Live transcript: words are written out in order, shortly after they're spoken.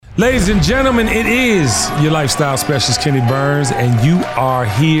Ladies and gentlemen, it is your lifestyle specialist, Kenny Burns, and you are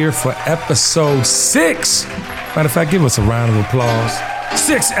here for episode 6. Matter of fact, give us a round of applause.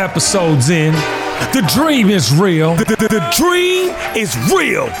 6 episodes in. The dream is real. The dream is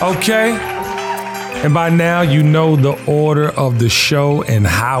real, okay? And by now, you know the order of the show and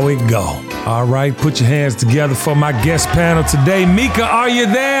how it go. All right, put your hands together for my guest panel today. Mika, are you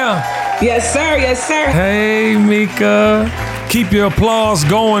there? Yes, sir. Yes, sir. Hey, Mika. Keep your applause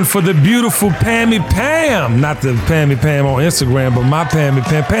going for the beautiful Pammy Pam. Not the Pammy Pam on Instagram, but my Pammy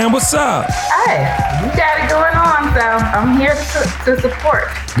Pam. Pam, what's up? Hey, you got it going on, so I'm here to support.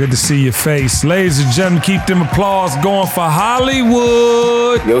 Good to see your face. Ladies and gentlemen, keep them applause going for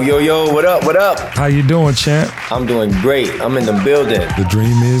Hollywood. Yo, what up, what up? How you doing, champ? I'm doing great. I'm in the building. The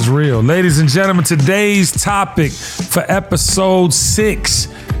dream is real. Ladies and gentlemen, today's topic for episode 6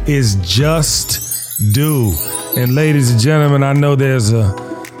 is Just Do. And ladies and gentlemen, I know there's a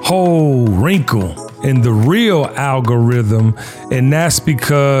whole wrinkle in the real algorithm, and that's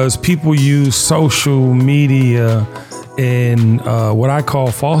because people use social media and what I call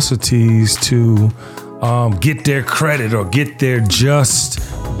falsities to get their credit or get their just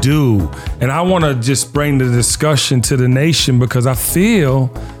due. And I want to just bring the discussion to the nation because I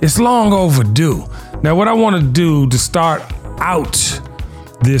feel it's long overdue. Now, what I want to do to start out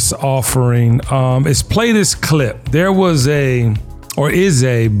this offering is play this clip. There was is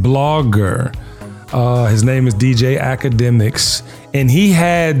a blogger. His name is DJ Academics, and he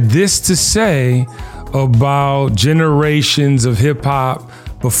had this to say about generations of hip hop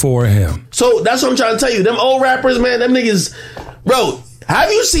before him. So that's what I'm trying to tell you. Them old rappers, man, them niggas, bro.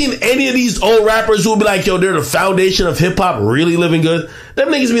 Have you seen any of these old rappers who be like, yo, they're the foundation of hip hop, really living good? Them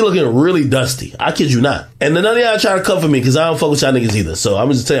niggas be looking really dusty. I kid you not. And then none of y'all try to comfort me because I don't fuck with y'all niggas either. So I'm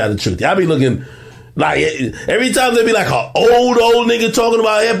just tell y'all the truth. Y'all be looking like, every time they be like an old nigga talking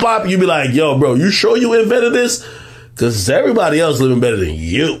about hip hop, you be like, yo, bro, you sure you invented this? Because everybody else living better than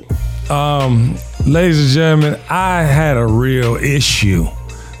you. Ladies and gentlemen, I had a real issue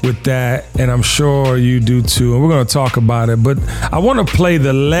with that, and I'm sure you do too, and we're going to talk about it, but I want to play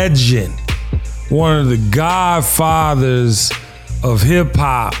the legend, one of the godfathers of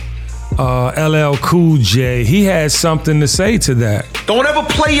hip-hop, LL Cool J. He had something to say to that. Don't ever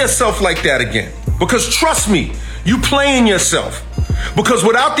play yourself like that again, because trust me, you playing yourself. Because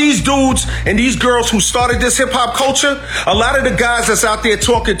without these dudes and these girls who started this hip-hop culture, a lot of the guys that's out there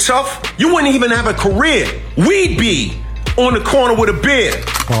talking tough, you wouldn't even have a career. We'd be on the corner with a beer,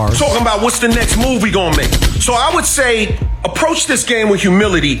 talking about what's the next move we gonna make. So I would say, approach this game with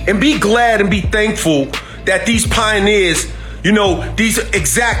humility and be glad and be thankful that these pioneers, you know,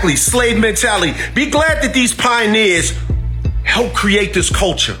 exactly, slave mentality. Be glad that these pioneers helped create this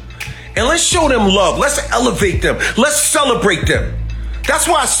culture. And let's show them love. Let's elevate them. Let's celebrate them. That's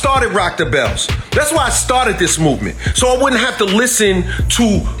why I started Rock the Bells. That's why I started this movement. So I wouldn't have to listen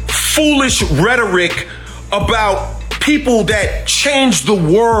to foolish rhetoric about people that changed the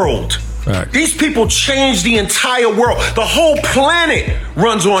world. Right. These people changed the entire world. The whole planet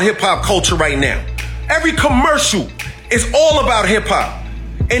runs on hip hop culture right now. Every commercial is all about hip hop.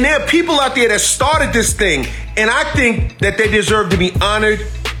 And there are people out there that started this thing, and I think that they deserve to be honored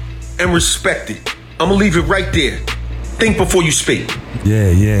and respected. I'm gonna leave it right there. Think before you speak.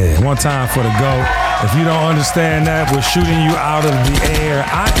 Yeah. One time for the GOAT. If you don't understand that, we're shooting you out of the air.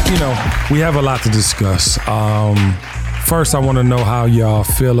 We have a lot to discuss. First, I want to know how y'all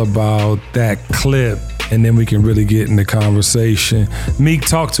feel about that clip, and then we can really get in the conversation. Meek,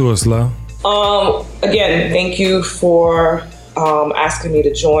 talk to us, love. Again, thank you for asking me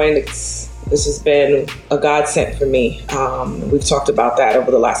to join. This has been a godsend for me. We've talked about that over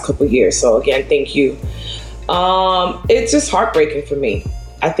the last couple of years. So again, thank you. It's just heartbreaking for me.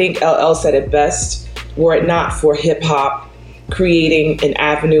 I think LL said it best. Were it not for hip hop creating an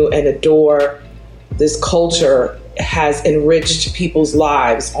avenue and a door, this culture has enriched people's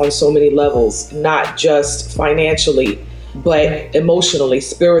lives on so many levels, not just financially, but emotionally,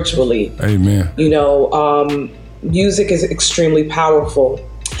 spiritually. Amen. Music is extremely powerful.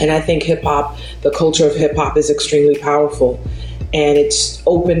 And I think hip hop, the culture of hip hop is extremely powerful. And it's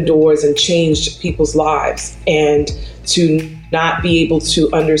opened doors and changed people's lives. And to not be able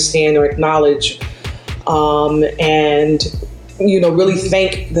to understand or acknowledge and really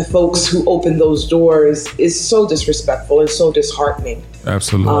thank the folks who opened those doors is so disrespectful and so disheartening.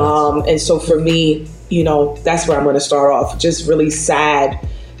 Absolutely. And so for me, that's where I'm going to start off. Just really sad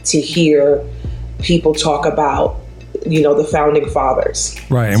to hear people talk about, the founding fathers.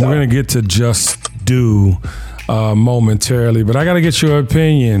 Right. And we're going to get to Just Do. momentarily. But I got to get your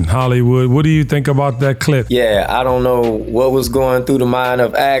opinion, Hollywood. What do you think about that clip? Yeah, I don't know what was going through the mind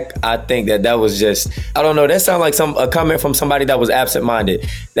of Ak. I think that was just, I don't know, that sounded like a comment from somebody that was absent-minded,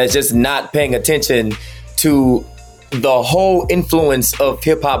 that's just not paying attention to the whole influence of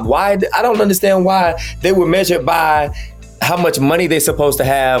hip-hop. Why? I don't understand why they were measured by how much money they're supposed to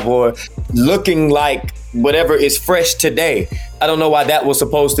have or looking like whatever is fresh today. I don't know why that was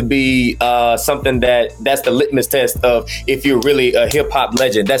supposed to be something that's the litmus test of if you're really a hip hop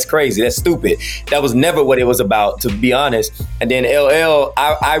legend. That's crazy. That's stupid. That was never what it was about, to be honest. And then LL,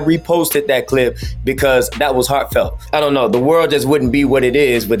 I reposted that clip because that was heartfelt. I don't know. The world just wouldn't be what it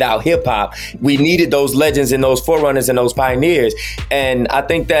is without hip hop. We needed those legends and those forerunners and those pioneers. And I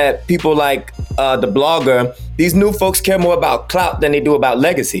think that people like the blogger, these new folks care more about clout than they do about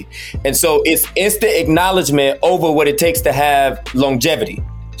legacy. And so it's instant acknowledgement over what it takes to have longevity.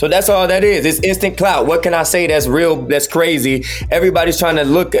 So that's all that is. It's instant clout. What can I say that's real, that's crazy? Everybody's trying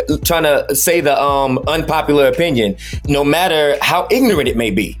to say the unpopular opinion, no matter how ignorant it may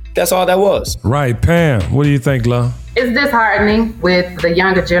be. That's all that was. Right. Pam, what do you think, love? It's disheartening with the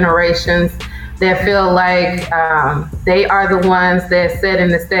younger generations that feel like they are the ones that set in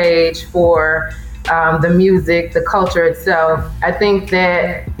the stage for the music, the culture itself. I think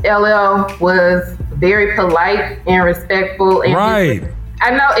that LL was very polite and respectful. And right.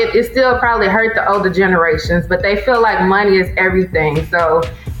 I know it still probably hurt the older generations, but they feel like money is everything. So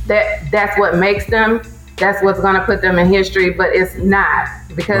that's what makes them. That's what's going to put them in history, but it's not.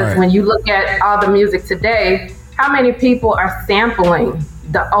 Because when you look at all the music today, how many people are sampling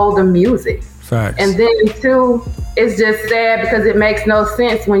the older music? Facts. And then too, it's just sad because it makes no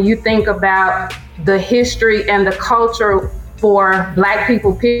sense when you think about the history and the culture for Black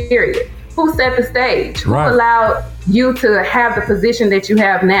people, period. Who set the stage? Who allowed you to have the position that you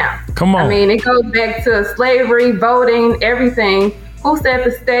have now? Come on. I mean, it goes back to slavery, voting, everything. Who set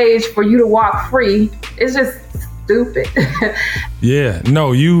the stage for you to walk free? It's just stupid. Yeah,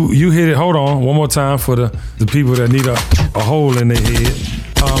 no, you hit it. Hold on, one more time for the people that need a hole in their head.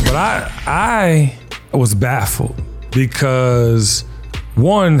 But I was baffled because,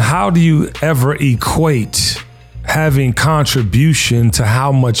 one, how do you ever equate having contribution to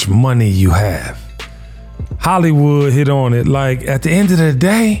how much money you have? Hollywood hit on it. Like, at the end of the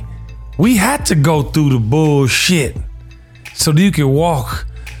day, we had to go through the bullshit so that you could walk,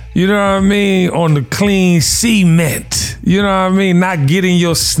 you know what I mean, on the clean cement. You know what I mean? Not getting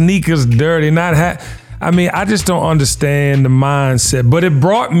your sneakers dirty, I just don't understand the mindset. But it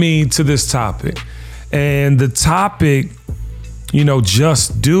brought me to this topic. And the topic,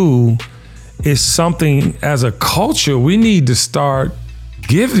 just do, is something as a culture we need to start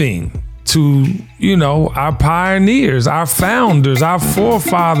giving to, our pioneers, our founders, our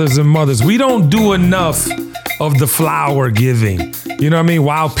forefathers and mothers. We don't do enough of the flower giving, you know what I mean?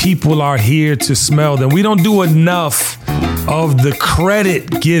 While people are here to smell them. We don't do enough of the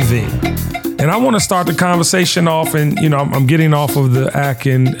credit giving. And I want to start the conversation off, and, I'm getting off of the Ak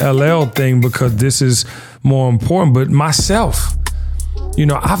and LL thing because this is more important, but myself,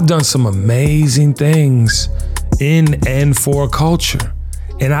 I've done some amazing things in and for culture.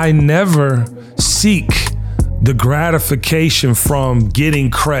 And I never seek the gratification from getting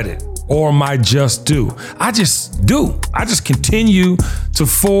credit or my just due. I just do. I just continue to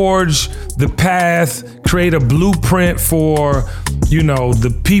forge the path, create a blueprint for,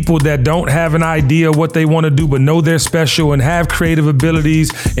 the people that don't have an idea what they want to do, but know they're special and have creative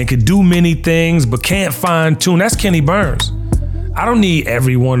abilities and can do many things, but can't fine tune. That's Kenny Burns. I don't need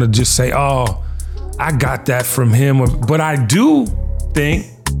everyone to just say, oh, I got that from him. But I do think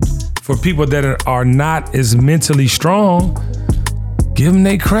for people that are not as mentally strong, give them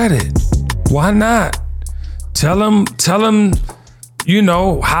their credit. Why not? Tell them,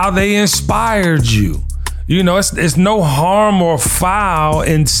 how they inspired you. It's no harm or foul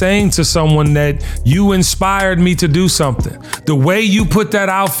in saying to someone that you inspired me to do something. The way you put that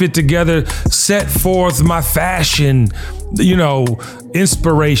outfit together set forth my fashion,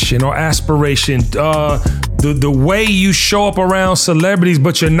 inspiration or aspiration. The way you show up around celebrities,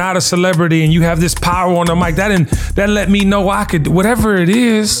 but you're not a celebrity and you have this power on the mic, that let me know I could, whatever it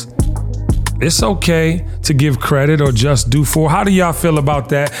is, it's okay to give credit or just do for. How do y'all feel about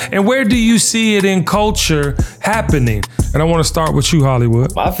that? And where do you see it in culture happening? And I want to start with you,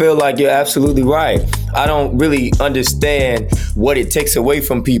 Hollywood. I feel like you're absolutely right. I don't really understand what it takes away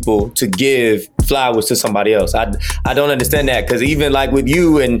from people to give flowers to somebody else. I don't understand that, because even like with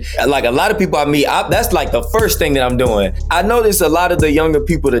you and like a lot of people I meet, that's like the first thing that I'm doing. I notice a lot of the younger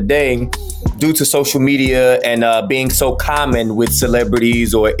people today, due to social media and being so common with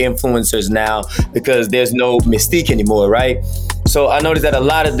celebrities or influencers now, because there's no mystique anymore, right? So I noticed that a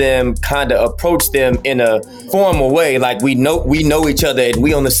lot of them kind of approach them in a formal way, like we know each other and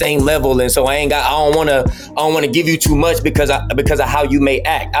we on the same level, and so I don't want to give you too much because of how you may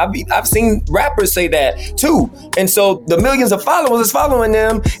act. I've seen rappers say that too, and so the millions of followers is following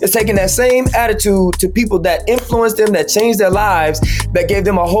them is taking that same attitude to people that influenced them, that changed their lives, that gave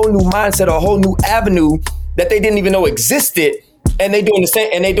them a whole new mindset, a whole new avenue that they didn't even know existed. And they doing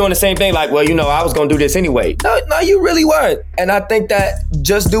the same thing, like, well, I was gonna do this anyway. No, you really weren't. And I think that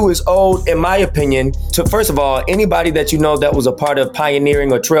Just Do is owed, in my opinion, to, first of all, anybody that that was a part of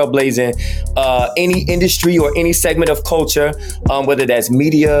pioneering or trailblazing any industry or any segment of culture, whether that's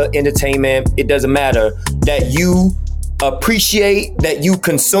media, entertainment, it doesn't matter, that you appreciate, that you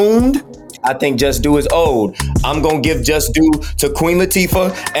consumed. I think Just Do is owed. I'm going to give Just Do to Queen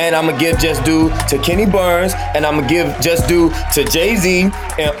Latifah, and I'm going to give Just Do to Kenny Burns, and I'm going to give Just Do to Jay-Z,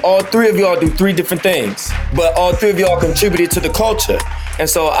 and all three of y'all do three different things. But all three of y'all contributed to the culture. And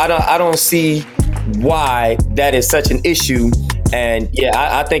so I don't see why that is such an issue. And yeah,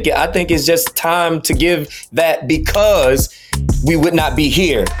 I think it's just time to give that, because we would not be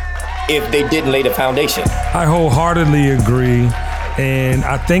here if they didn't lay the foundation. I wholeheartedly agree. And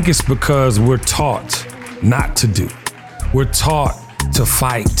I think it's because we're taught not to do. We're taught to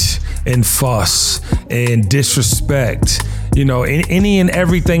fight and fuss and disrespect, any and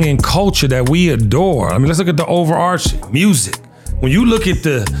everything in culture that we adore. I mean, let's look at the overarching music. When you look at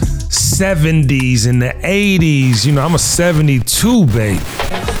the 70s and the 80s, I'm a 72 baby.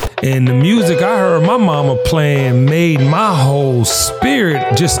 And the music I heard my mama playing made my whole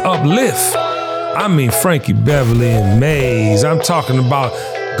spirit just uplift. I mean, Frankie Beverly and Maze. I'm talking about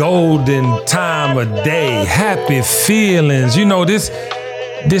Golden Time of Day, Happy Feelings.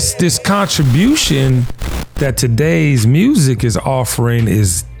 This contribution that today's music is offering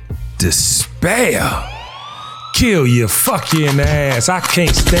is despair. Kill you, fuck you in the ass. I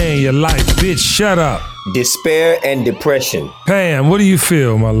can't stand your life, bitch. Shut up. Despair and depression. Pam, what do you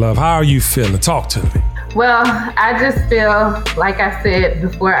feel, my love? How are you feeling? Talk to me. Well, I just feel, like I said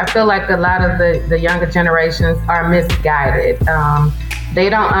before, I feel like a lot of the younger generations are misguided. They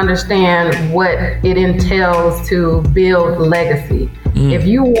don't understand what it entails to build legacy. If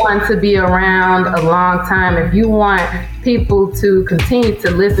you want to be around a long time, if you want people to continue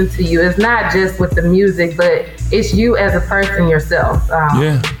to listen to you, it's not just with the music, but it's you as a person yourself.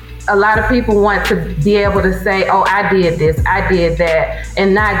 A lot of people want to be able to say, oh, I did this, I did that,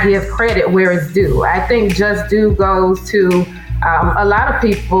 and not give credit where it's due. I think Just Do goes to a lot of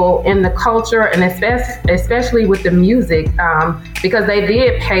people in the culture, and especially with the music, because they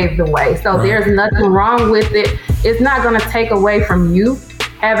did pave the way. So there's nothing wrong with it. It's not going to take away from you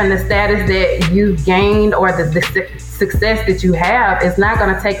having the status that you've gained or the success that you have. It's not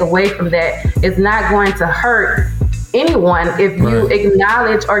going to take away from that. It's not going to hurt anyone if you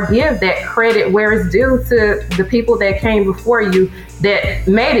acknowledge or give that credit where it's due to the people that came before you that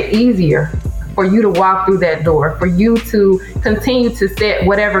made it easier for you to walk through that door, for you to continue to set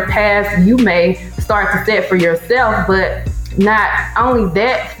whatever path you may start to set for yourself, but not only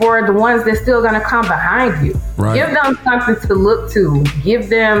that, for the ones that's still going to come behind you. Give them something to look to. Give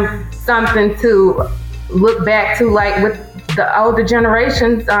them something to look back to, like with the older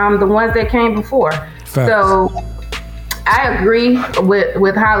generations, the ones that came before. Facts. So I agree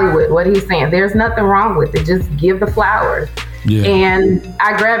with Hollywood, what he's saying. There's nothing wrong with it. Just give the flowers. Yeah. And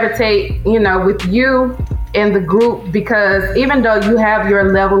I gravitate, with you in the group, because even though you have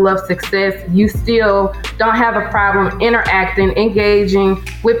your level of success, you still don't have a problem interacting, engaging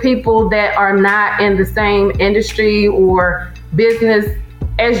with people that are not in the same industry or business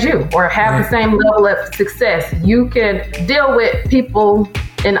as you, or have the same level of success. You can deal with people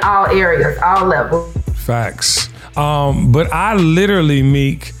in all areas, all levels. Facts. But I literally,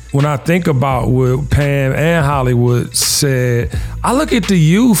 Meek, when I think about what Pam and Hollywood said, I look at the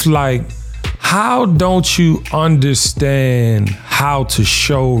youth like, how don't you understand how to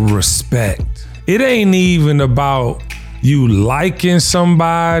show respect? It ain't even about you liking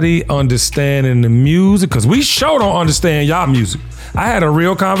somebody, understanding the music, because we sure don't understand y'all music. I had a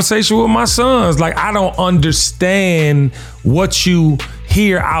real conversation with my sons. Like, I don't understand what you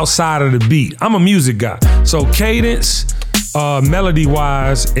hear outside of the beat. I'm a music guy. So cadence,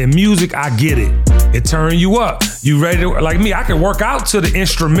 melody-wise, and music, I get it. It turn you up. You ready to, like me, I can work out to the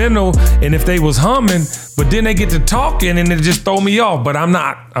instrumental, and if they was humming, but then they get to talking and it just throw me off. But I'm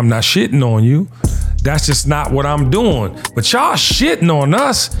not shitting on you. That's just not what I'm doing. But y'all shitting on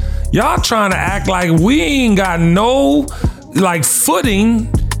us. Y'all trying to act like we ain't got no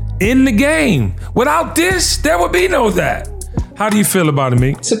footing in the game. Without this, there would be no that. How do you feel about it,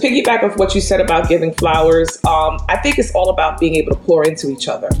 Meek? To piggyback off what you said about giving flowers, I think it's all about being able to pour into each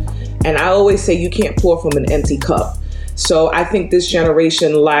other. And I always say you can't pour from an empty cup. So I think this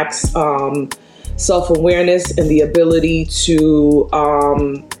generation lacks self-awareness and the ability to,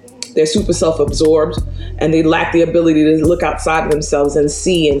 they're super self-absorbed, and they lack the ability to look outside of themselves and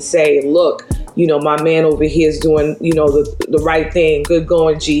see and say, look, you know, my man over here is doing, you know, the right thing, good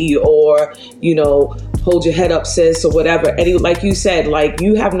going, G, or, you know, hold your head up, sis, or whatever. And like you said, like,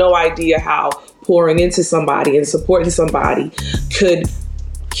 you have no idea how pouring into somebody and supporting somebody could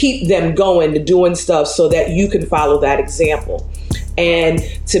keep them going to doing stuff so that you can follow that example. And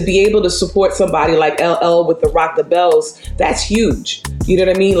to be able to support somebody like LL with the Rock the Bells, that's huge. You know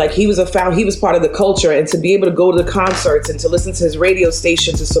what I mean? Like, he was part of the culture, and to be able to go to the concerts and to listen to his radio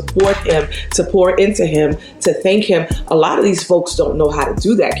station, to support him, to pour into him, to thank him. A lot of these folks don't know how to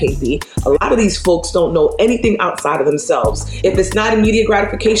do that, KB. A lot of these folks don't know anything outside of themselves. If it's not immediate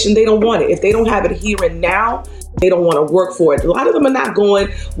gratification, they don't want it. If they don't have it here and now, they don't want to work for it. A lot of them are not going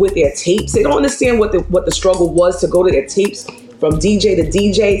with their tapes. They don't understand what the struggle was to go to their tapes from DJ to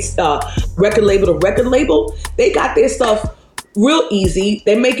DJ, record label to record label. They got their stuff real easy.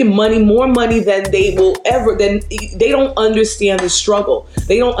 They're making money, more money than they will ever. They don't understand the struggle.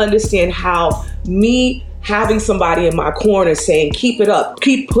 They don't understand how me having somebody in my corner saying, keep it up,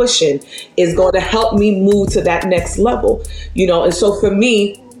 keep pushing, is going to help me move to that next level. You know, and so for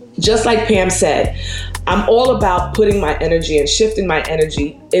me, just like Pam said, I'm all about putting my energy and shifting my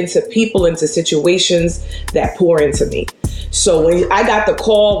energy into people, into situations that pour into me. So when I got the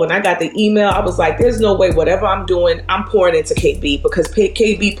call, when I got the email, I was like, there's no way whatever I'm doing, I'm pouring into KB, because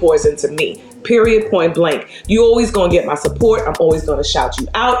KB pours into me. Period, point blank. You always gonna get my support. I'm always gonna shout you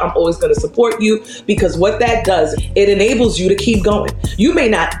out. I'm always gonna support you, because what that does, it enables you to keep going. You may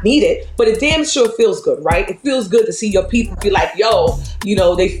not need it, but it damn sure feels good, right? It feels good to see your people be like, yo, you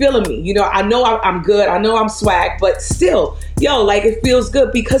know, they feeling me. You know, I know I'm good. I know I'm swag, but still, yo, like, it feels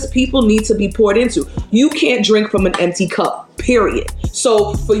good because people need to be poured into. You can't drink from an empty cup, period.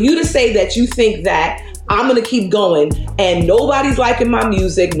 So for you to say that you think that I'm going to keep going and nobody's liking my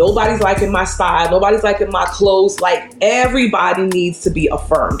music, nobody's liking my style, nobody's liking my clothes, like, everybody needs to be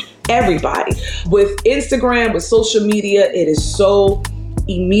affirmed. Everybody. With Instagram, with social media, it is so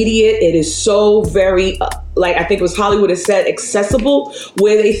immediate. It is so very, like I think it was Hollywood has said, accessible,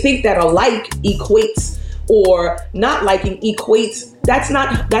 where they think that a like equates, or not liking equates. That's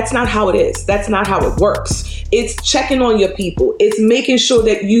not how it is. That's not how it works. It's checking on your people. It's making sure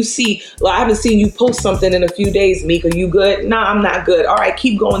that you see, well, I haven't seen you post something in a few days, Meek. Are you good? Nah, I'm not good. All right,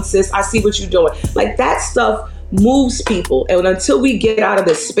 keep going, sis. I see what you're doing. Like, that stuff moves people. And until we get out of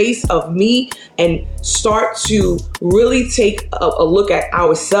the space of me and start to really take a look at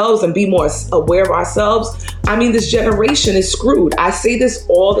ourselves and be more aware of ourselves, I mean, this generation is screwed. I say this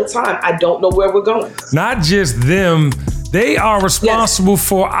all the time. I don't know where we're going. Not just them. They are responsible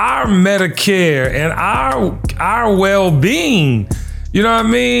for our Medicare and our well-being. You know what I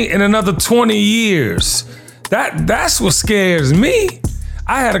mean? In another 20 years. That's what scares me.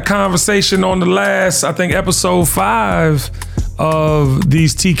 I had a conversation on the last, I think, episode 5 of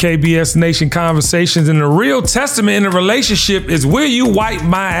these TKBS Nation conversations. And the real testament in a relationship is, will you wipe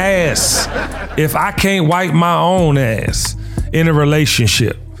my ass if I can't wipe my own ass in a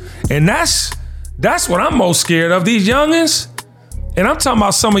relationship? And that's what I'm most scared of, these youngins. And I'm talking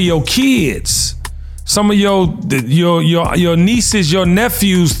about some of your kids, some of your nieces, your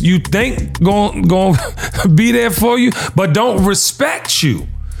nephews, you think gon' be there for you, but don't respect you,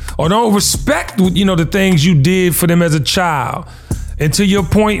 or don't respect, you know, the things you did for them as a child. And to your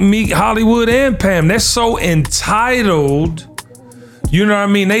point, Meek, Hollywood, and Pam, they're so entitled. You know what I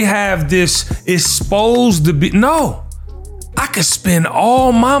mean? They have this, it's supposed to be, no, I could spend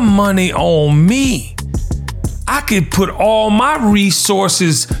all my money on me. I could put all my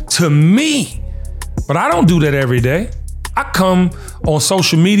resources to me. But I don't do that every day. I come on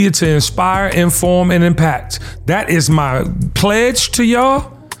social media to inspire, inform, and impact. That is my pledge to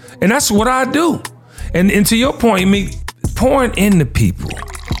y'all. And that's what I do. And to your point, me pouring into people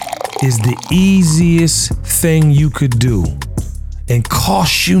is the easiest thing you could do and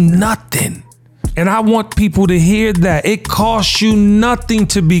costs you nothing. And I want people to hear that. It costs you nothing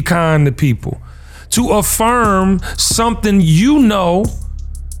to be kind to people, to affirm something you know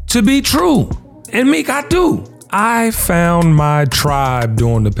to be true. And Meek, I do. I found my tribe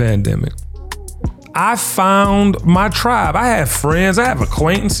during the pandemic. I found my tribe. I have friends, I have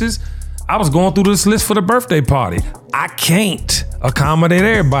acquaintances. I was going through this list for the birthday party. I can't accommodate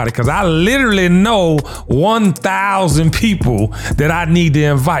everybody because I literally know 1,000 people that I need to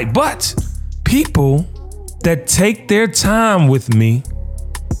invite. But people that take their time with me,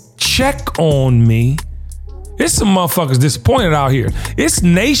 check on me. It's some motherfuckers disappointed out here. It's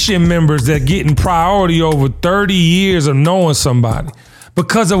nation members that getting priority over 30 years of knowing somebody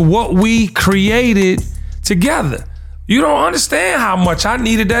because of what we created together. You don't understand how much I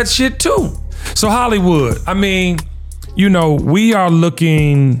needed that shit too. So Hollywood, I mean, you know, we are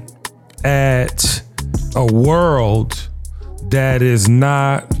looking at a world that is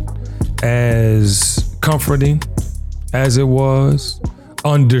not as comforting as it was,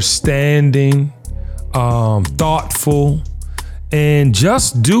 understanding, thoughtful. And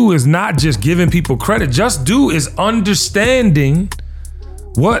Just Do is not just giving people credit. Just Do is understanding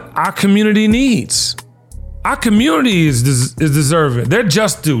what our community needs. Our community is deserving. They're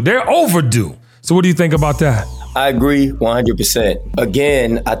just due. They're overdue. So what do you think about that? I agree 100%.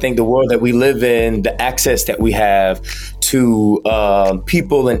 Again, I think the world that we live in, the access that we have to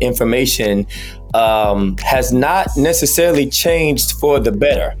people and information has not necessarily changed for the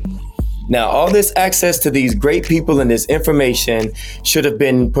better. Now, all this access to these great people and this information should have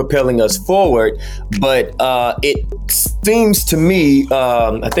been propelling us forward, but it seems to me,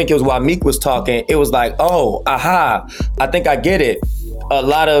 I think it was while Meek was talking, it was like, oh, aha, I think I get it. A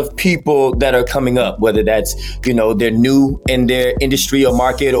lot of people that are coming up, whether that's, you know, they're new in their industry or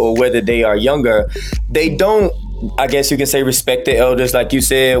market or whether they are younger, they don't, I guess you can say, respect the elders. Like you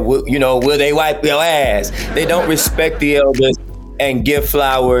said, will they wipe your ass? They don't respect the elders and give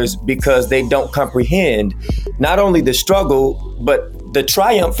flowers because they don't comprehend not only the struggle, but the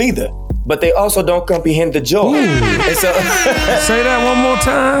triumph either. But they also don't comprehend the joy. And so, say that one more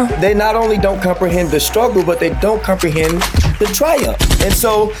time. They not only don't comprehend the struggle, but they don't comprehend the triumph. And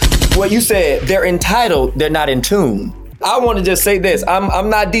so, what you said, they're entitled, they're not in tune. I want to just say this. I'm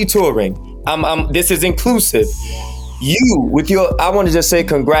not detouring. This is inclusive. I want to just say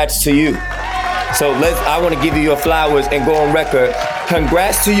congrats to you. So I want to give you your flowers and go on record.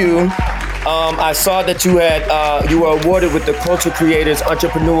 Congrats to you. I saw that you were awarded with the Culture Creators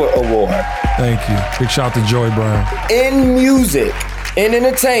Entrepreneur Award. Thank you. Big shout out to Joy Brown. In music, in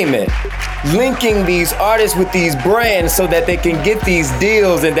entertainment, linking these artists with these brands so that they can get these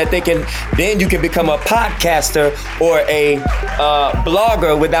deals and that then you can become a podcaster or a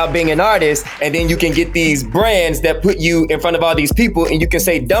blogger without being an artist, and then you can get these brands that put you in front of all these people and you can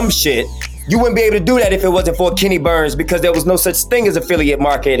say dumb shit. You wouldn't be able to do that if it wasn't for Kenny Burns, because there was no such thing as affiliate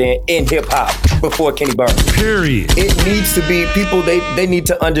marketing in hip hop before Kenny Burns. Period. It needs to be people, they need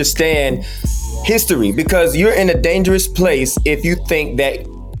to understand history, because you're in a dangerous place if you think that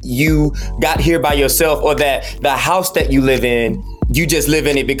you got here by yourself or that the house that you live in, you just live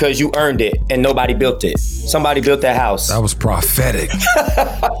in it because you earned it and nobody built it. Somebody built that house. That was prophetic.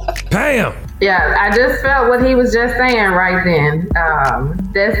 Bam! Yeah, I just felt what he was just saying right then.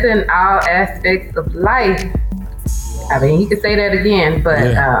 That's in all aspects of life. I mean, he could say that again,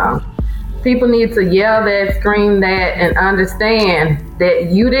 but people need to yell that, scream that, and understand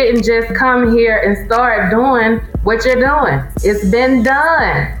that you didn't just come here and start doing what you're doing. It's been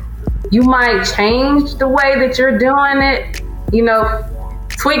done. You might change the way that you're doing it,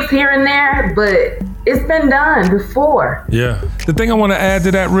 tweaks here and there, but it's been done before. Yeah. The thing I want to add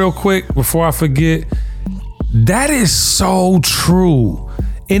to that real quick before I forget, that is so true.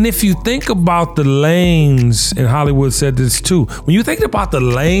 And if you think about the lanes, and Hollywood said this too, when you think about the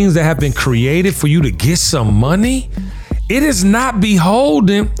lanes that have been created for you to get some money, it is not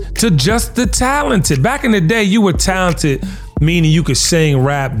beholden to just the talented. Back in the day, you were talented, meaning you could sing,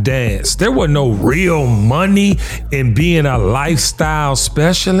 rap, dance. There was no real money in being a lifestyle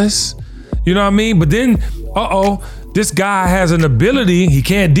specialist. You know what I mean? But then, this guy has an ability. He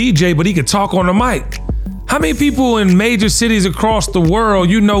can't DJ, but he can talk on the mic. How many people in major cities across the world,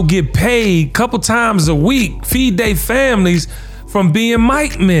 get paid a couple times a week, feed their families from being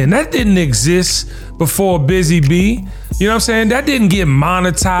mic men? That didn't exist before Busy Bee. You know what I'm saying? That didn't get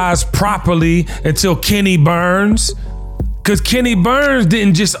monetized properly until Kenny Burns. Because Kenny Burns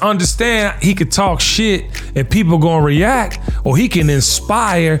didn't just understand he could talk shit and people gonna react, or he can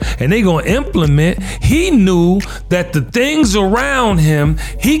inspire and they gonna implement. He knew that the things around him,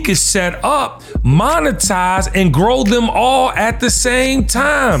 he could set up, monetize, and grow them all at the same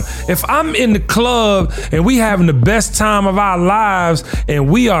time. If I'm in the club and we having the best time of our lives and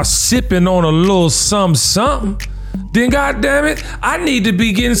we are sipping on a little something, then goddamn it, I need to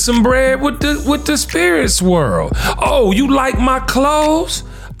be getting some bread with the spirits world. Oh, you like my clothes?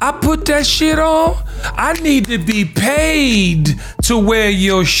 I put that shit on. I need to be paid to wear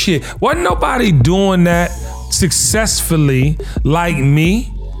your shit. Wasn't nobody doing that successfully like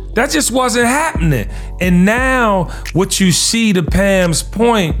me. That just wasn't happening. And now what you see, to Pam's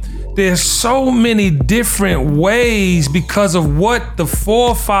point, there's so many different ways because of what the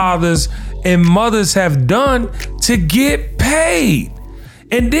forefathers and mothers have done to get paid.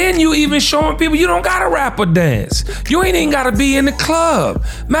 And then you even showing people you don't gotta rap or dance. You ain't even gotta be in the club.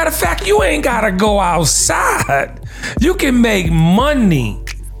 Matter of fact, you ain't gotta go outside. You can make money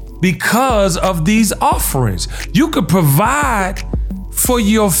because of these offerings. You could provide for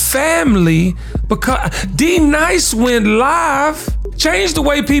your family because D-Nice went live, changed the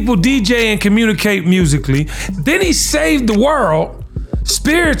way people DJ and communicate musically. Then he saved the world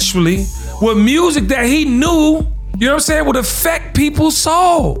spiritually with music that he knew, you know what I'm saying, would affect people's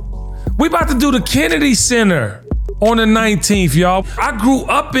soul. We about to do the Kennedy Center on the 19th, y'all. I grew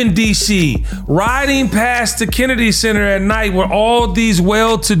up in DC, riding past the Kennedy Center at night with all these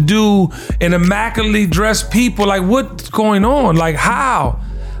well-to-do and immaculately dressed people. Like, what's going on? Like, how?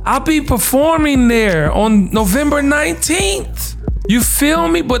 I'll be performing there on November 19th. You feel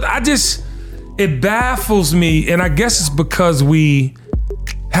me? But it baffles me, and I guess it's because we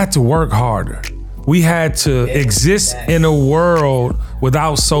had to work harder. We had to exist in a world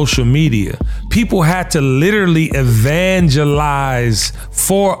without social media. People had to literally evangelize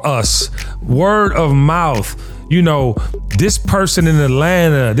for us, word of mouth. You know, this person in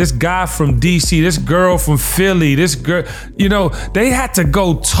Atlanta, this guy from DC, this girl from Philly, this girl, you know, they had to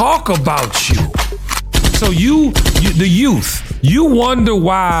go talk about you. So you, the youth, you wonder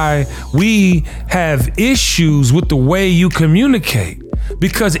why we have issues with the way you communicate.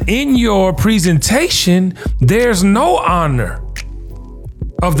 Because in your presentation, there's no honor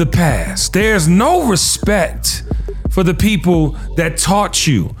of the past. There's no respect for the people that taught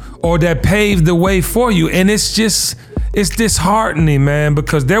you or that paved the way for you. And it's disheartening, man,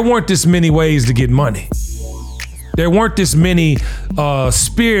 because there weren't this many ways to get money. There weren't this many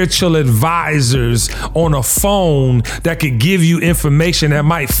spiritual advisors on a phone that could give you information that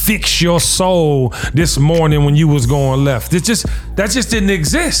might fix your soul this morning when you was going left. That just didn't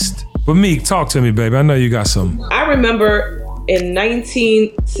exist. But Meek, talk to me, baby. I know you got something. I remember in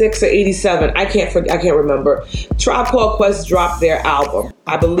 1986 or 87, I can't remember. Tribe Called Quest dropped their album.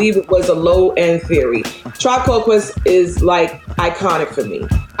 I believe it was a Low End Theory. Tribe Called Quest is like iconic for me.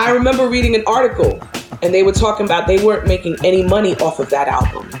 I remember reading an article and they were talking about they weren't making any money off of that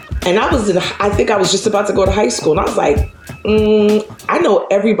album. And I think I was just about to go to high school, and I was like, I know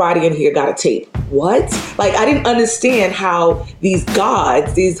everybody in here got a tape. What? Like, I didn't understand how these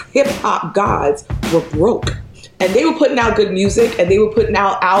gods, these hip hop gods, were broke. And they were putting out good music, and they were putting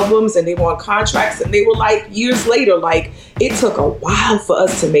out albums, and they were on contracts, and they were like, years later, like, it took a while for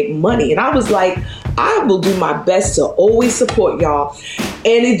us to make money. And I was like, I will do my best to always support y'all.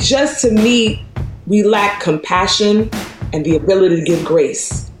 And it just, to me, we lack compassion and the ability to give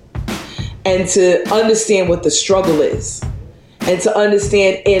grace and to understand what the struggle is, and to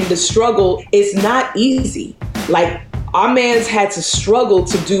understand in the struggle, it's not easy. Like, our man's had to struggle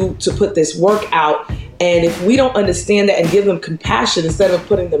to put this work out. And if we don't understand that and give them compassion instead of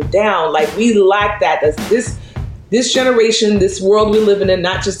putting them down, like, we lack that. This generation, this world we're living in,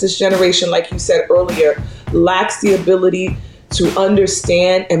 not just this generation, like you said earlier, lacks the ability to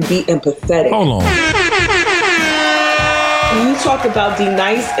understand and be empathetic. Hold on. You talk about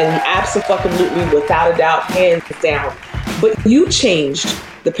D-Nice, and absolutely, without a doubt, hands down. But you changed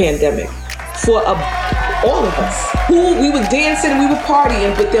the pandemic for all of us. We were dancing, we were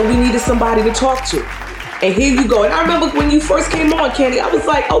partying, but then we needed somebody to talk to. And here you go. And I remember when you first came on, Candy, I was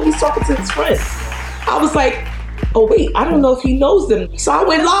like, oh, he's talking to his friends. I was like, oh, wait, I don't know if he knows them. So I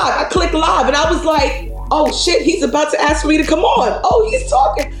went live. I clicked live, and I was like, oh, shit, he's about to ask me to come on. Oh, he's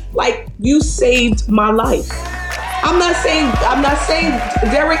talking. Like, you saved my life. I'm not saying,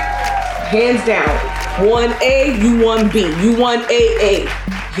 Derek, hands down, 1A, you 1B, you 1AA.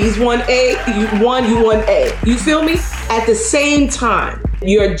 He's 1A, you 1A. You feel me? At the same time,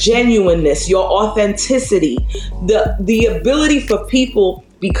 your genuineness, your authenticity, the ability for people,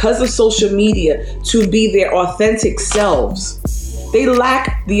 because of social media, to be their authentic selves. They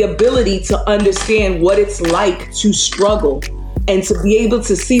lack the ability to understand what it's like to struggle and to be able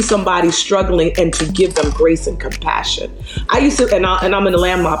to see somebody struggling and to give them grace and compassion. I used to, and I'm going to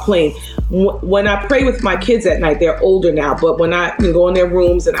land my plane. When I pray with my kids at night, they're older now, but when I go in their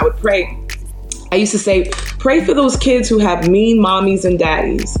rooms and I would pray, I used to say, pray for those kids who have mean mommies and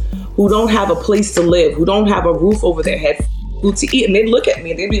daddies, who don't have a place to live, who don't have a roof over their head, food to eat. And they'd look at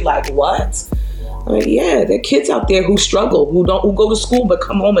me and they'd be like, what? I mean, yeah, there are kids out there who struggle, who go to school but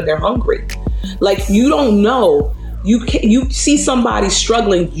come home and they're hungry. Like, you don't know. You see somebody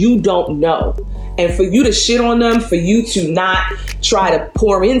struggling, you don't know. And for you to shit on them, for you to not try to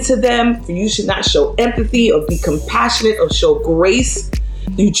pour into them, for you to not show empathy or be compassionate or show grace,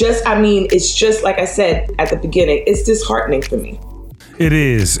 it's just like I said at the beginning, it's disheartening for me. It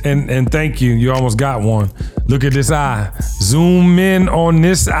is. And thank you. You almost got one. Look at this eye. Zoom in on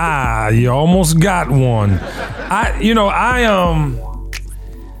this eye. You almost got one.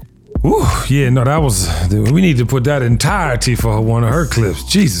 We need to put that entirety for one of her clips.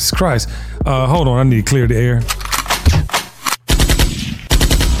 Jesus Christ. Hold on, I need to clear the air.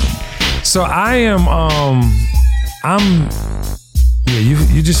 So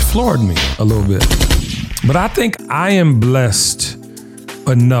you just floored me a little bit. But I think I am blessed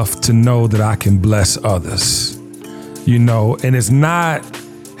enough to know that I can bless others, and it's not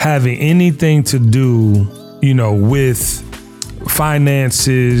having anything to do, with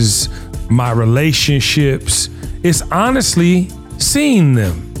finances, my relationships. It's honestly seeing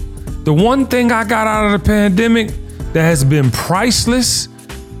them. The one thing I got out of the pandemic that has been priceless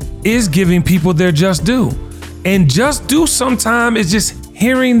is giving people their just due. And just due sometimes is just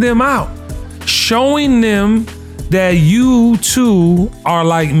hearing them out, showing them that you too are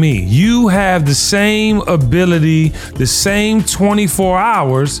like me. You have the same ability, the same 24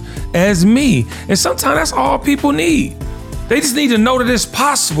 hours as me. And sometimes that's all people need. They just need to know that it's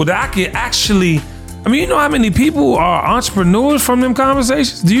possible, that I can actually, you know how many people are entrepreneurs from them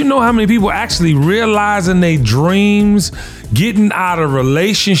conversations? Do you know how many people actually realizing their dreams, getting out of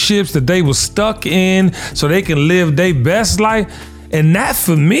relationships that they were stuck in so they can live their best life? And that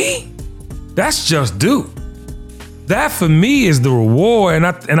for me, that's just due. That for me is the reward,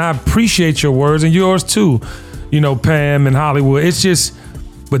 and I appreciate your words and yours too, Pam and Hollywood. It's just,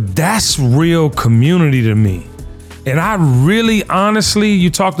 but that's real community to me. And I really, honestly, you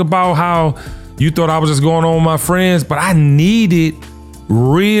talked about how you thought I was just going on with my friends, but I needed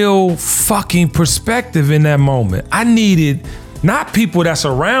real fucking perspective in that moment. I needed not people that's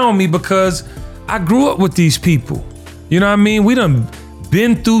around me, because I grew up with these people. You know what I mean? We done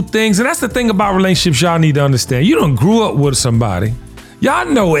been through things. And that's the thing about relationships y'all need to understand. You done grew up with somebody. Y'all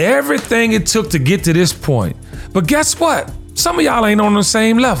know everything it took to get to this point. But guess what? Some of y'all ain't on the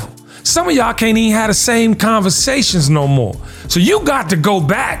same level. Some of y'all can't even have the same conversations no more. So you got to go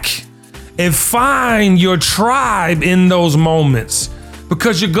back and find your tribe in those moments,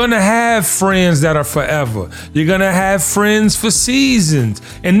 because you're gonna have friends that are forever. You're gonna have friends for seasons.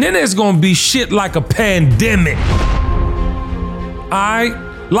 And then there's gonna be shit like a pandemic.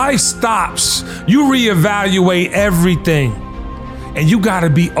 Life stops. You reevaluate everything, and you gotta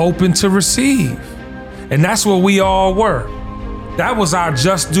be open to receive. And that's what we all were. That was our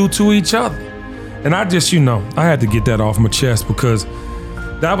just due to each other. And I just, I had to get that off my chest, because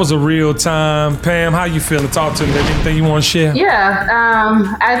that was a real time. Pam, how you feeling? Talk to me. Anything you want to share? Yeah,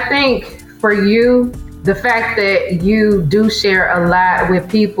 I think for you, the fact that you do share a lot with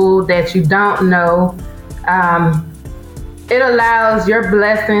people that you don't know, it allows your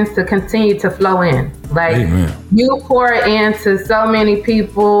blessings to continue to flow in. Like, amen. You pour into so many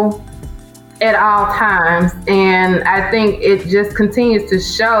people at all times, and I think it just continues to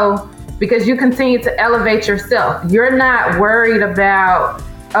show, because you continue to elevate yourself. You're not worried about,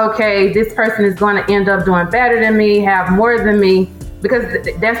 okay, this person is going to end up doing better than me, have more than me, because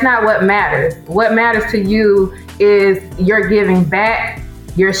that's not what matters. What matters to you is you're giving back,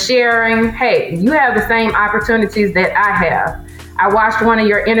 you're sharing. Hey, you have the same opportunities that I have. I watched one of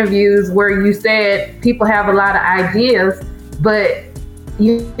your interviews where you said people have a lot of ideas, but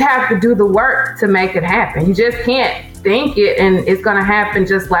you have to do the work to make it happen. You just can't think it and it's going to happen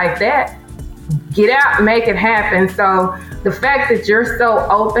just like that. Get out and make it happen. So the fact that you're so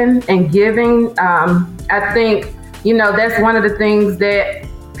open and giving, I think, that's one of the things that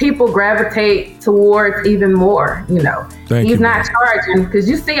people gravitate towards even more. He's not charging, because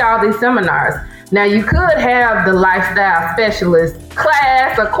you see all these seminars. Now, you could have the lifestyle specialist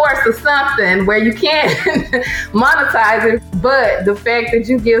class, a course or something where you can't monetize it. But the fact that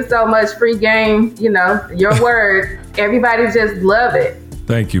you give so much free game, your word, everybody just love it.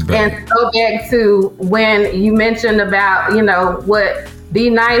 Thank you, baby. And go back to when you mentioned about, what Be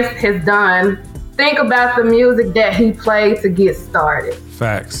Nice has done. Think about the music that he played to get started.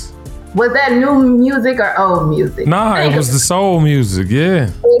 Facts. Was that new music or old music? Nah, it was the soul music, yeah.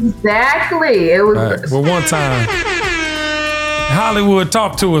 Exactly. It was. Right. Well, one time, Hollywood,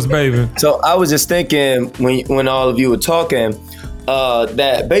 talk to us, baby. So I was just thinking when all of you were talking,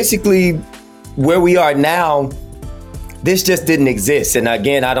 that basically where we are now, This just didn't exist. And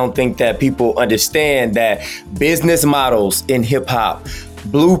again, I don't think that people understand that business models in hip hop,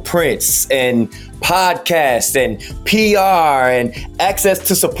 blueprints and podcasts and PR and access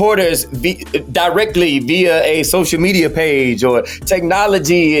to supporters directly via a social media page or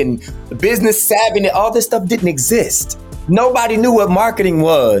technology and business savvy, all this stuff didn't exist. Nobody knew what marketing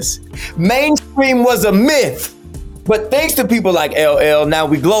was. Mainstream was a myth. But thanks to people like LL, now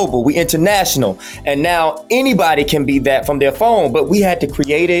we global, we international, and now anybody can be that from their phone. But we had to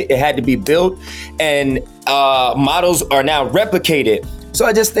create it, it had to be built, and models are now replicated. So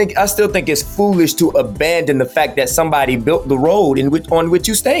I still think it's foolish to abandon the fact that somebody built the road on which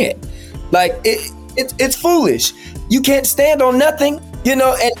you stand. Like it's foolish. You can't stand on nothing. You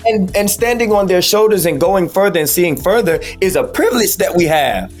know, and standing on their shoulders and going further and seeing further is a privilege that we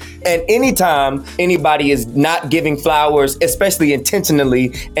have. And anytime anybody is not giving flowers, especially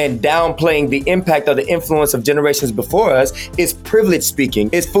intentionally, and downplaying the impact or the influence of generations before us, it's privilege speaking.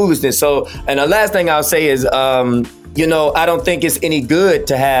 It's foolishness. So, and the last thing I'll say is, you know, I don't think it's any good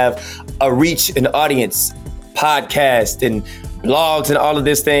to have a reach an audience podcast and blogs and all of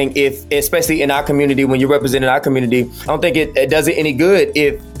this thing, if especially in our community, when you're representing our community, I don't think it does it any good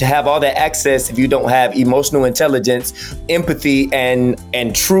to have all that access if you don't have emotional intelligence, empathy, and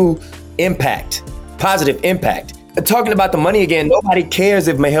true impact, positive impact. Talking about the money again, nobody cares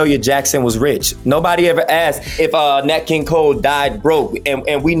if Mahalia Jackson was rich. Nobody ever asked if Nat King Cole died broke.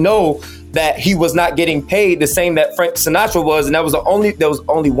 And we know that he was not getting paid the same that Frank Sinatra was, and there was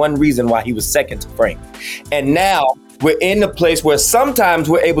only one reason why he was second to Frank. And now we're in a place where sometimes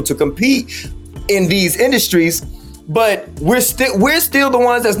we're able to compete in these industries, but we're still the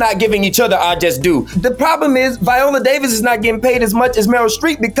ones that's not giving each other our just due. The problem is Viola Davis is not getting paid as much as Meryl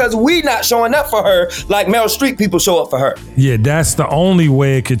Streep because we not showing up for her like Meryl Streep people show up for her. Yeah, that's the only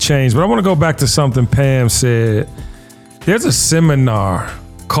way it could change. But I want to go back to something Pam said. There's a seminar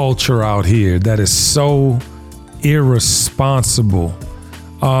culture out here that is so irresponsible.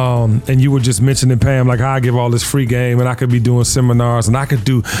 And you were just mentioning, Pam, like how I give all this free game and I could be doing seminars and I could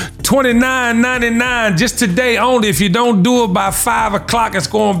do $29.99 just today only. If you don't do it by 5 o'clock, it's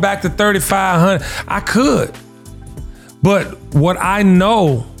going back to $3,500. I could. But what I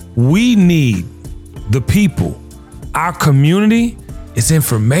know we need, the people, our community, is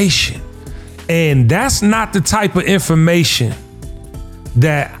information. And that's not the type of information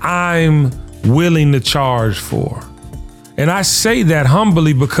that I'm willing to charge for. And I say that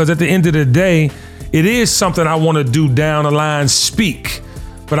humbly because at the end of the day, it is something I want to do down the line, speak.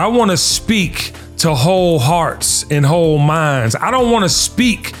 But I want to speak to whole hearts and whole minds. I don't want to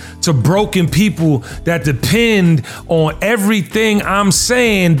speak to broken people that depend on everything I'm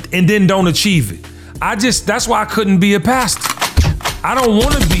saying and then don't achieve it. That's why I couldn't be a pastor. I don't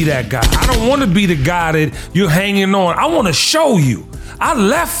want to be that guy. I don't want to be the guy that you're hanging on. I want to show you. I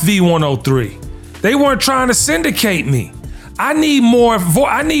left V103. They weren't trying to syndicate me. I need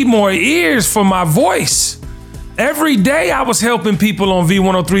more ears for my voice. Every day I was helping people on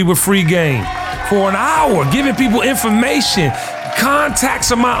V103 with free game for an hour, giving people information,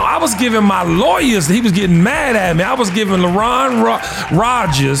 contacts of mine. I was giving my lawyers, he was getting mad at me. I was giving LaRon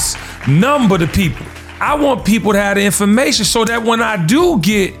Rogers' number to people. I want people to have the information so that when I do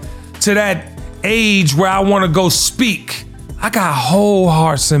get to that age where I want to go speak, I got whole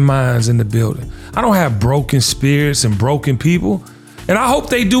hearts and minds in the building. I don't have broken spirits and broken people. And I hope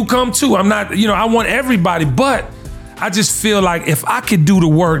they do come too. I'm not, I want everybody, but I just feel like if I could do the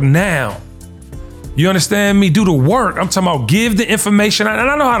work now, you understand me? Do the work. I'm talking about give the information. And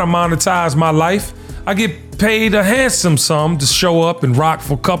I know how to monetize my life. I get paid a handsome sum to show up and rock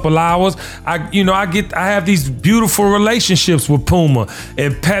for a couple hours. I have these beautiful relationships with Puma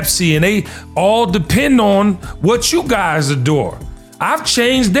and Pepsi, and they all depend on what you guys adore. I've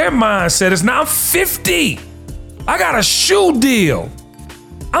changed their mindset. It's now I'm 50. I got a shoe deal.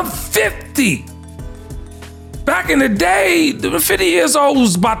 I'm 50. Back in the day, 50 years old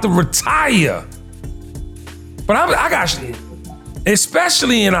was about to retire. But I got,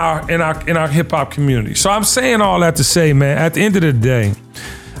 especially in our hip hop community. So I'm saying all that to say, man, at the end of the day,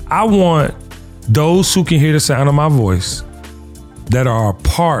 I want those who can hear the sound of my voice that are a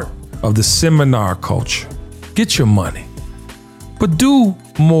part of the seminar culture. Get your money, but do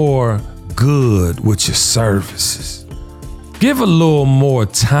more good with your services. Give a little more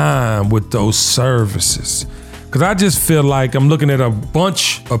time with those services. Because I just feel like I'm looking at a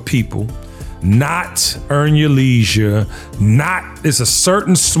bunch of people not earn your leisure, it's a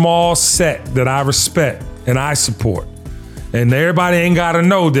certain small set that I respect and I support. And everybody ain't gotta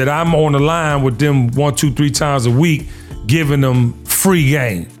know that I'm on the line with them 1, 2, 3 times a week, giving them free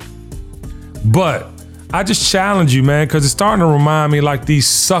game. But I just challenge you, man, because it's starting to remind me like these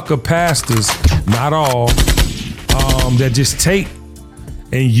sucker pastors, not all, that just take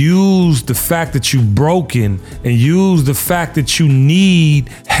and use the fact that you broken and use the fact that you need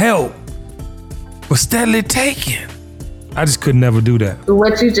help, but steadily taking. I just could never do that.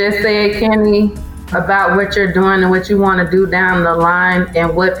 What you just said, Kenny, about what you're doing and what you want to do down the line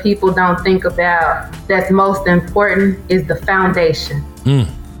and what people don't think about that's most important is the foundation.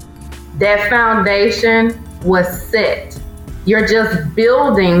 That foundation was set. You're just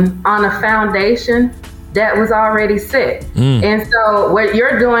building on a foundation that was already set. And so what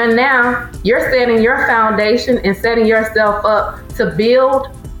you're doing now, you're setting your foundation and setting yourself up to build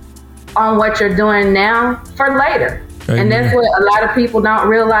on what you're doing now for later. Amen. And that's what a lot of people don't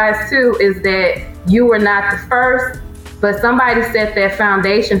realize too, is that you were not the first, but somebody set that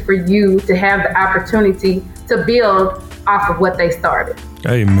foundation for you to have the opportunity to build off of what they started.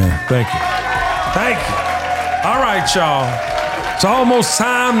 Amen. Thank you. Thank you. All right, y'all. It's almost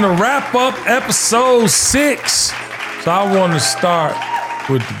time to wrap up episode 6. So I want to start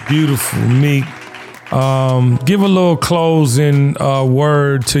with the beautiful Meek. Give a little closing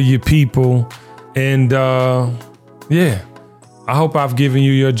word to your people. And yeah, I hope I've given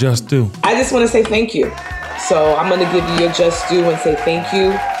you your just due. I just want to say thank you. So I'm going to give you your just due and say thank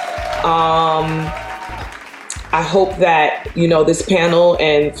you. I hope that, this panel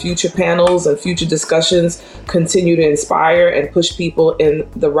and future panels and future discussions continue to inspire and push people in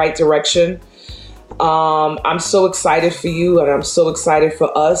the right direction. I'm so excited for you, and I'm so excited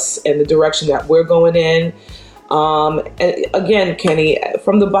for us and the direction that we're going in. And again, Kenny,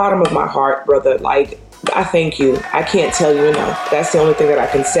 from the bottom of my heart, brother, I thank you. I can't tell you enough. That's the only thing that I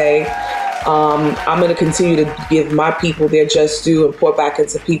can say. I'm going to continue to give my people their just due and pour back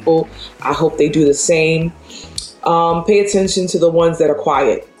into people. I hope they do the same. Pay attention to the ones that are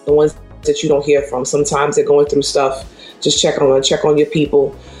quiet, the ones that you don't hear from. Sometimes they're going through stuff. Just check on your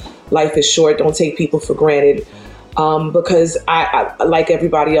people. Life is short. Don't take people for granted. Because I like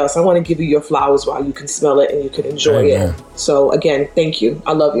everybody else, I want to give you your flowers while you can smell it and you can enjoy it. So again, thank you.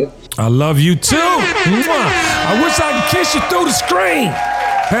 I love you. I love you too. I wish I could kiss you through the screen.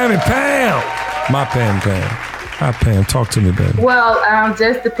 Pam and Pam. My Pam. Hi, Pam. Talk to me, baby. Well,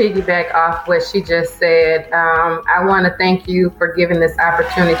 just to piggyback off what she just said, I want to thank you for giving this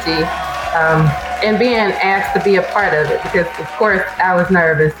opportunity and being asked to be a part of it, because, of course, I was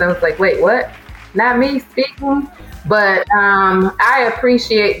nervous. So it's like, wait, what? Not me speaking? But I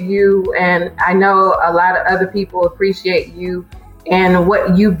appreciate you, and I know a lot of other people appreciate you and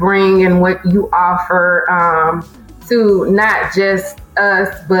what you bring and what you offer to not just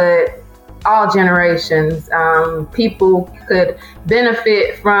us, but all generations. People could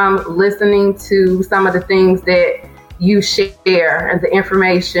benefit from listening to some of the things that you share and the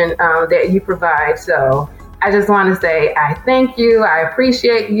information that you provide. So I just want to say I thank you. I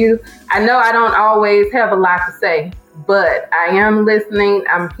appreciate you. I know I don't always have a lot to say, but I am listening.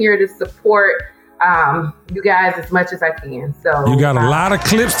 I'm here to support you guys as much as I can. So you got a lot of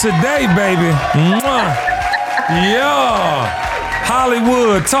clips today, baby. Yeah.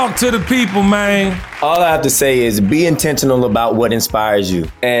 Hollywood, talk to the people, man. All I have to say is be intentional about what inspires you.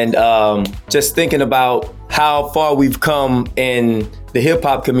 And just thinking about how far we've come in the hip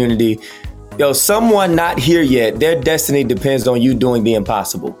hop community. Someone not here yet, their destiny depends on you doing the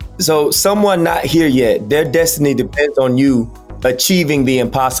impossible. So someone not here yet, their destiny depends on you achieving the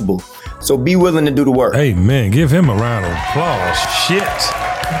impossible. So be willing to do the work. Amen. Give him a round of applause.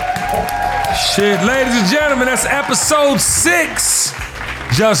 Shit, ladies and gentlemen, that's episode 6.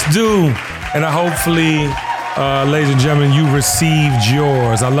 Just do. And hopefully, ladies and gentlemen, you received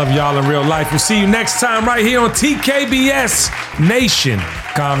yours. I love y'all in real life. We'll see you next time right here on TKBS Nation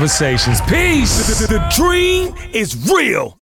Conversations. Peace. The dream is real.